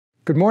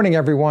Good morning,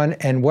 everyone,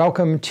 and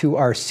welcome to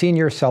our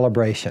senior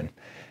celebration.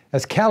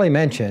 As Callie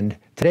mentioned,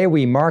 today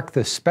we mark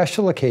the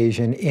special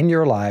occasion in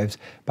your lives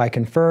by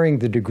conferring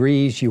the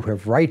degrees you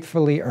have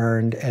rightfully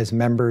earned as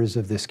members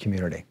of this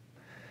community.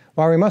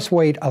 While we must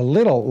wait a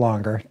little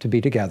longer to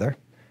be together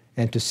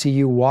and to see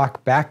you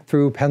walk back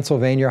through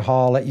Pennsylvania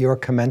Hall at your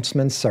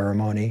commencement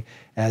ceremony,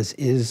 as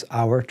is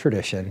our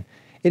tradition,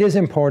 it is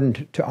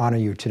important to honor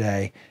you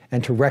today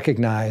and to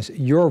recognize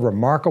your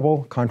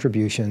remarkable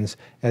contributions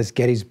as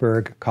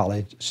Gettysburg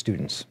College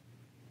students.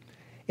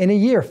 In a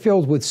year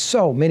filled with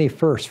so many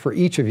firsts for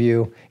each of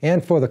you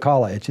and for the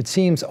college, it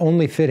seems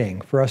only fitting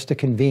for us to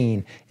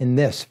convene in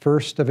this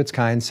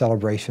first-of-its-kind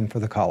celebration for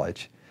the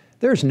college.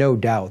 There's no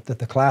doubt that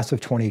the class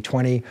of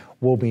 2020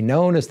 will be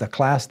known as the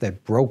class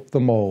that broke the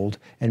mold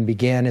and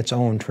began its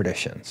own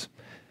traditions.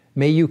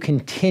 May you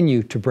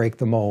continue to break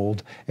the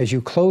mold as you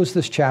close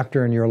this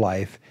chapter in your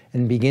life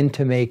and begin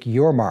to make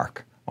your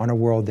mark on a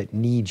world that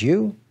needs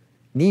you,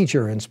 needs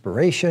your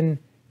inspiration,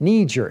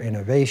 needs your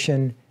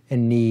innovation,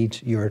 and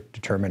needs your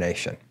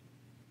determination.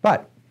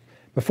 But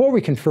before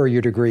we confer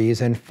your degrees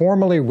and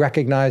formally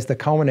recognize the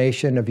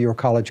culmination of your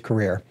college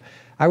career,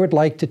 I would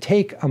like to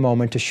take a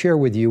moment to share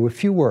with you a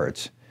few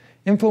words,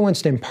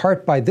 influenced in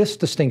part by this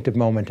distinctive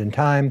moment in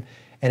time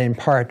and in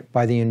part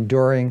by the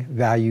enduring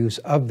values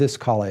of this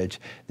college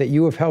that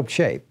you have helped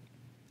shape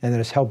and that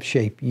has helped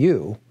shape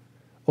you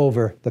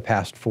over the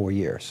past 4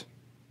 years.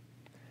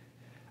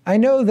 I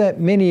know that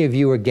many of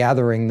you are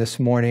gathering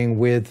this morning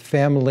with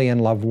family and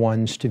loved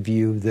ones to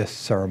view this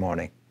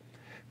ceremony.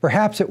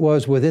 Perhaps it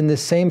was within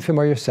this same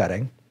familiar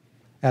setting,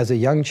 as a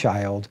young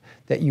child,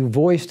 that you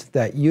voiced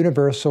that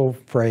universal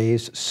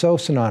phrase so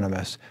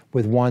synonymous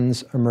with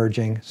one's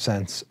emerging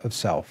sense of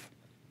self: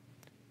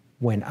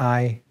 when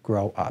I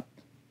grow up.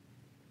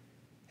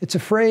 It's a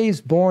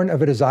phrase born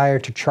of a desire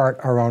to chart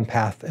our own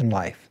path in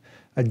life,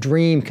 a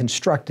dream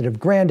constructed of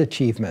grand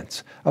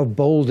achievements, of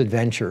bold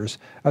adventures,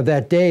 of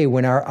that day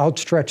when our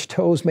outstretched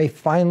toes may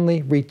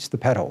finally reach the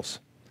petals.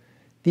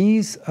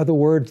 These are the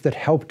words that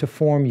helped to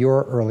form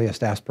your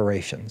earliest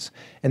aspirations,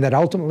 and that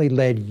ultimately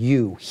led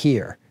you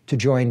here to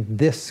join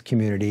this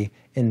community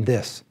in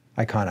this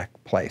iconic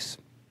place.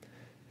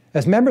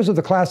 As members of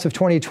the class of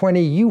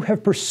 2020, you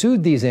have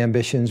pursued these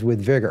ambitions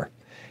with vigor,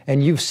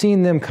 and you've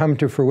seen them come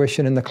to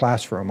fruition in the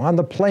classroom, on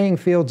the playing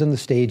fields and the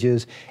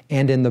stages,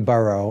 and in the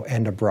borough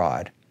and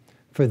abroad.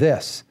 For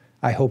this,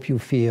 I hope you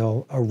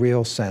feel a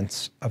real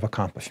sense of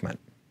accomplishment.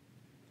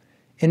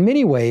 In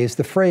many ways,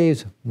 the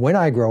phrase, "when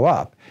I grow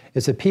up,"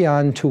 is a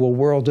paean to a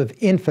world of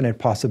infinite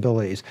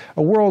possibilities,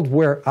 a world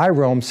where I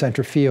roam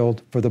center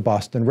field for the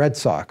Boston Red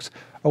Sox,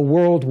 a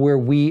world where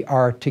we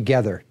are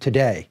together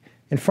today,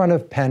 in front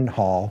of Penn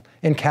Hall,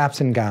 in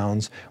caps and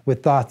gowns,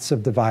 with thoughts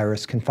of the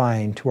virus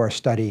confined to our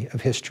study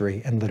of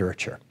history and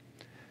literature.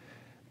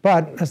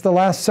 But as the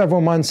last several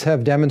months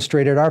have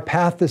demonstrated, our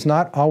path is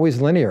not always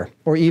linear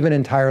or even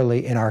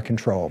entirely in our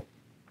control.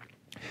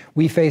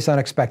 We face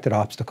unexpected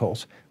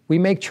obstacles. We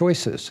make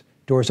choices.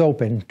 Doors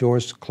open,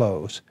 doors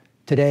close.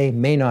 Today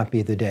may not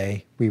be the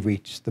day we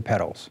reach the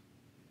petals.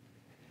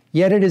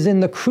 Yet it is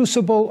in the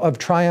crucible of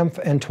triumph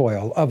and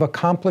toil, of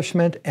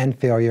accomplishment and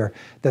failure,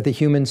 that the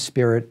human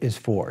spirit is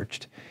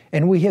forged.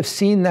 And we have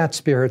seen that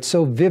spirit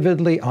so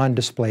vividly on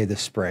display this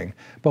spring,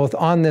 both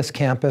on this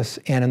campus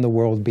and in the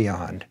world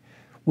beyond.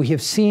 We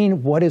have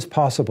seen what is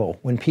possible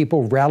when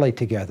people rally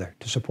together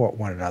to support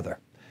one another.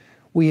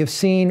 We have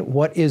seen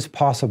what is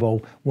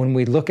possible when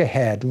we look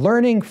ahead,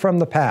 learning from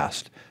the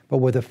past, but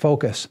with a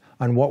focus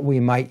on what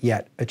we might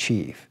yet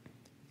achieve.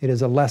 It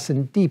is a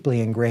lesson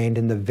deeply ingrained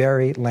in the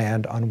very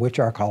land on which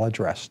our college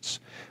rests,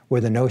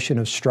 where the notion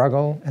of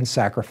struggle and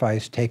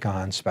sacrifice take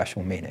on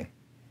special meaning.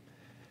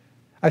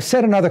 I've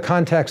said in other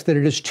contexts that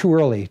it is too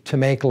early to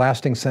make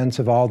lasting sense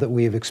of all that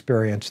we have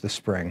experienced this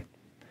spring.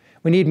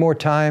 We need more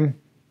time,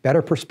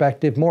 better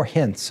perspective, more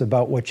hints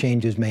about what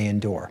changes may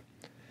endure.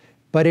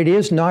 But it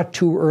is not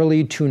too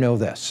early to know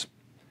this.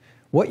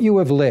 What you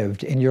have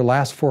lived in your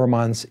last 4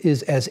 months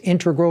is as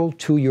integral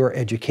to your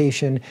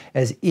education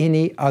as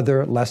any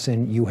other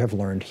lesson you have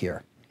learned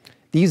here.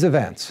 These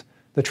events,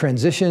 the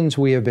transitions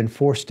we have been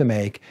forced to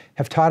make,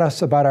 have taught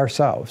us about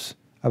ourselves,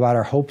 about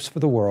our hopes for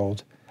the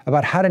world,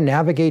 about how to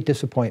navigate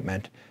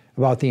disappointment,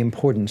 about the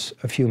importance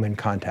of human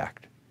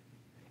contact.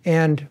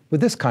 And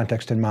with this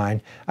context in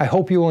mind, I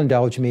hope you will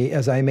indulge me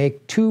as I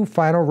make 2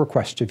 final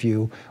requests of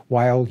you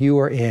while you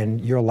are in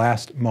your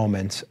last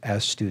moments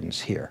as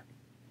students here.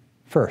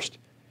 First,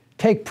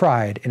 take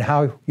pride in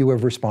how you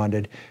have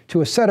responded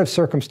to a set of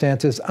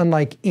circumstances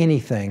unlike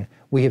anything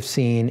we have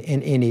seen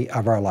in any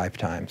of our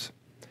lifetimes.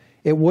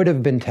 It would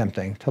have been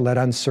tempting to let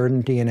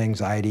uncertainty and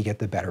anxiety get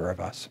the better of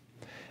us.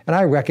 And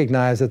I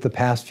recognize that the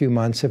past few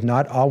months have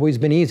not always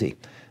been easy,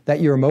 that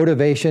your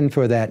motivation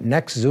for that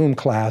next Zoom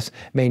class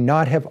may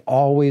not have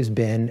always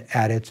been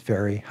at its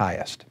very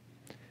highest.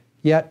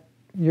 Yet,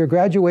 your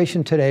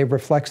graduation today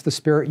reflects the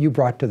spirit you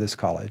brought to this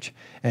college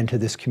and to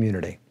this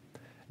community.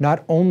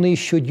 Not only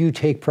should you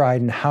take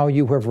pride in how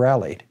you have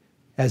rallied,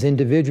 as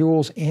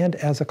individuals and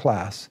as a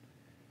class,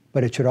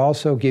 but it should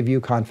also give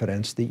you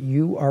confidence that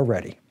you are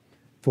ready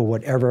for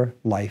whatever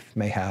life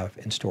may have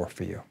in store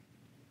for you.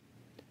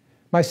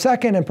 My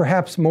second and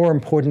perhaps more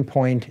important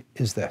point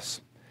is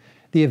this.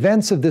 The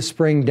events of this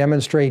spring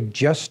demonstrate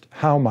just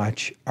how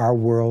much our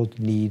world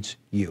needs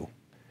you.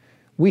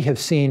 We have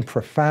seen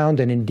profound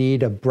and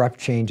indeed abrupt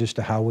changes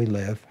to how we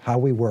live, how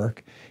we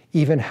work,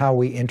 even how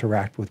we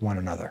interact with one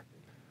another.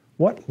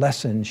 What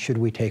lessons should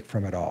we take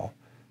from it all?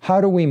 How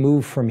do we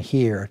move from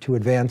here to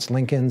advance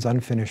Lincoln's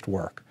unfinished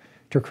work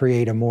to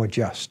create a more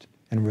just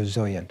and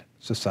resilient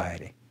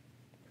society?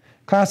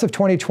 Class of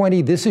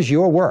 2020, this is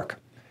your work.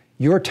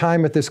 Your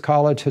time at this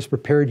college has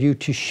prepared you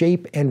to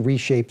shape and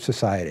reshape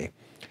society.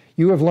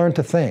 You have learned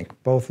to think,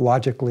 both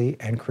logically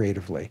and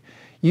creatively.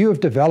 You have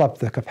developed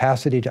the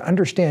capacity to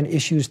understand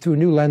issues through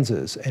new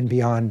lenses and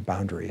beyond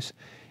boundaries.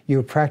 You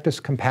have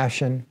practiced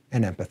compassion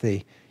and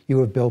empathy. You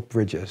have built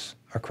bridges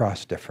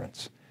across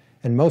difference.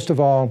 And most of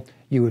all,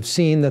 you have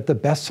seen that the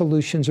best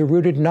solutions are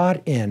rooted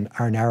not in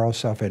our narrow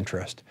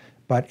self-interest,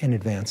 but in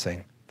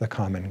advancing the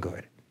common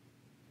good.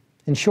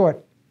 In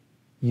short,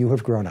 you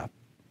have grown up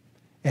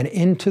and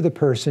into the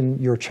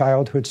person your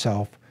childhood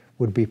self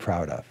would be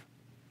proud of.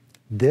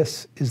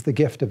 This is the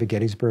gift of a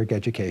Gettysburg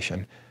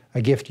education,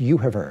 a gift you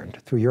have earned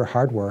through your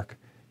hard work,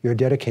 your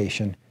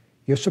dedication,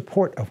 your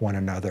support of one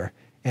another,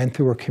 and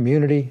through a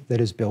community that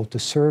is built to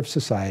serve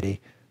society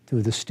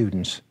through the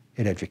students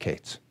it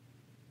educates.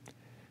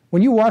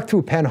 When you walked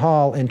through Penn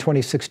Hall in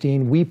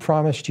 2016, we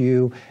promised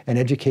you an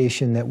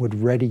education that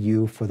would ready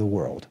you for the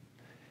world.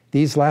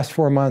 These last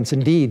 4 months,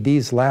 indeed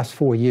these last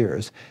 4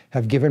 years,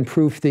 have given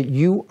proof that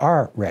you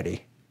are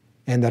ready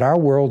and that our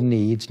world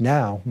needs,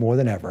 now more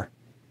than ever,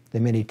 the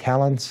many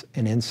talents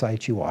and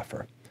insights you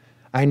offer.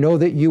 I know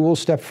that you will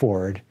step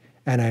forward,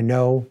 and I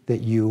know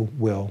that you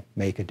will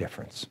make a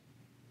difference.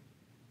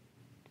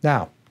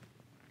 Now,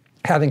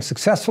 having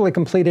successfully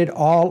completed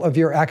all of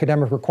your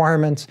academic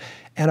requirements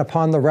and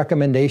upon the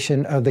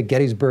recommendation of the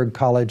Gettysburg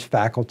College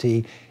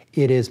faculty,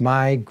 it is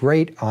my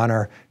great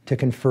honor to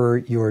confer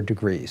your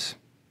degrees.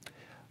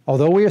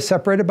 Although we are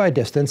separated by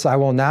distance, I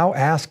will now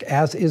ask,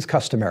 as is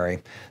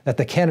customary, that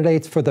the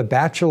candidates for the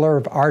Bachelor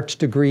of Arts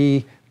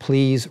degree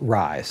please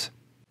rise.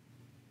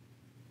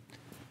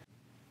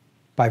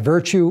 By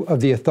virtue of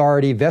the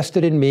authority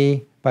vested in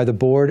me by the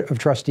Board of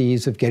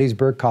Trustees of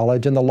Gettysburg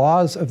College and the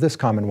laws of this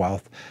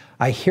Commonwealth,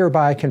 I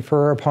hereby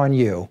confer upon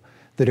you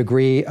the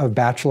degree of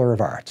Bachelor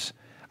of Arts.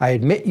 I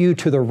admit you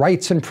to the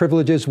rights and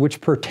privileges which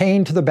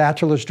pertain to the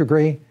bachelor's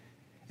degree,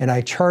 and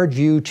I charge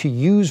you to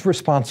use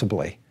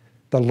responsibly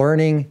the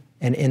learning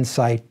and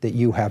insight that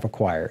you have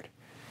acquired.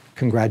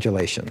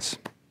 Congratulations.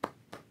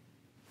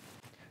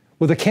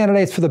 Will the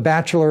candidates for the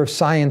Bachelor of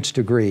Science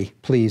degree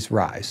please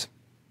rise?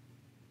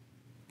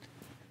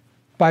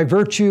 By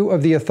virtue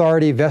of the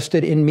authority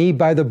vested in me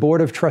by the Board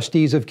of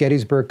Trustees of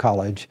Gettysburg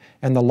College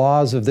and the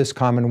laws of this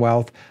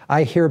Commonwealth,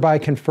 I hereby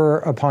confer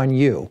upon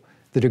you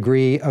the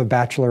degree of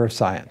Bachelor of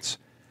Science.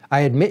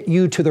 I admit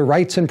you to the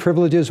rights and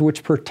privileges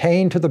which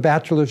pertain to the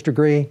bachelor's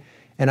degree,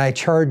 and I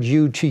charge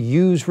you to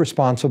use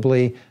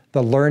responsibly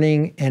the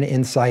learning and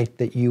insight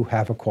that you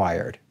have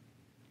acquired.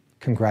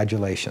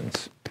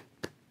 Congratulations.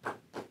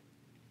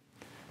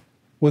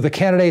 Will the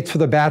candidates for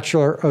the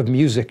Bachelor of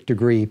Music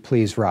degree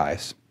please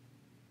rise?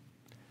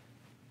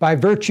 By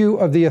virtue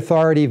of the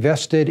authority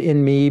vested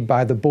in me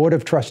by the Board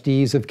of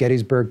Trustees of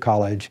Gettysburg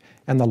College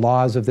and the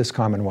laws of this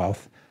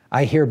Commonwealth,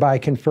 I hereby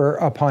confer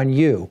upon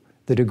you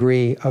the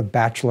degree of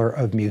Bachelor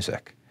of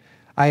Music.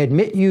 I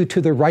admit you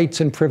to the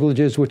rights and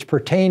privileges which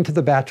pertain to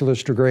the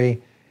bachelor's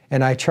degree,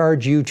 and I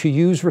charge you to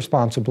use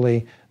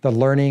responsibly the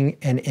learning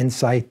and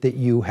insight that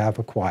you have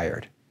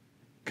acquired.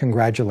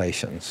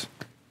 Congratulations.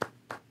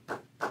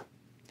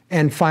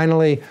 And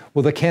finally,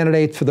 will the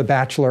candidates for the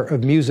Bachelor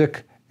of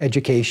Music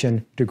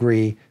Education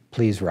degree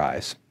please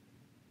rise?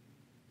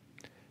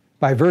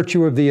 By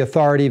virtue of the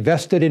authority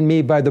vested in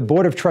me by the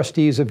Board of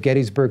Trustees of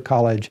Gettysburg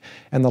College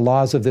and the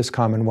laws of this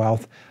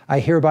Commonwealth, I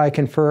hereby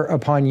confer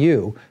upon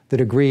you the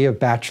degree of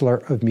Bachelor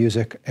of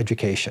Music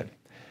Education.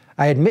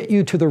 I admit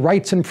you to the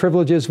rights and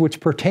privileges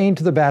which pertain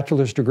to the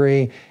bachelor's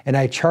degree, and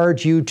I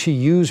charge you to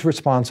use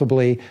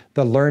responsibly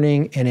the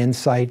learning and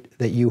insight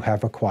that you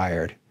have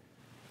acquired.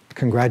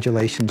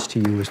 Congratulations to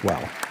you as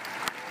well.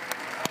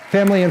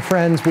 Family and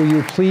friends, will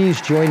you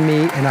please join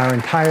me and our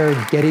entire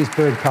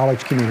Gettysburg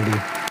College community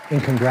in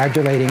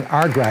congratulating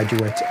our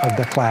graduates of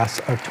the class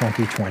of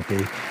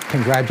 2020.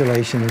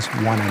 Congratulations,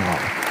 one and all.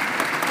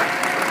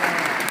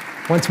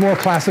 Once more,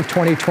 class of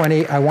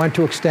 2020, I want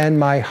to extend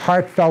my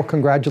heartfelt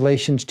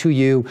congratulations to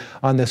you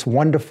on this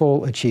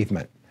wonderful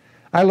achievement.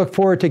 I look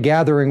forward to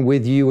gathering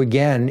with you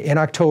again in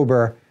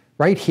October,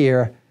 right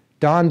here,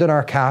 donned in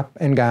our cap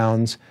and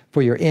gowns,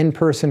 for your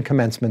in-person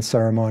commencement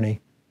ceremony.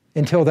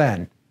 Until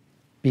then,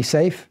 be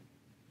safe,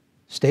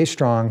 stay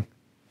strong,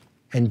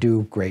 and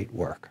do great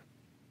work.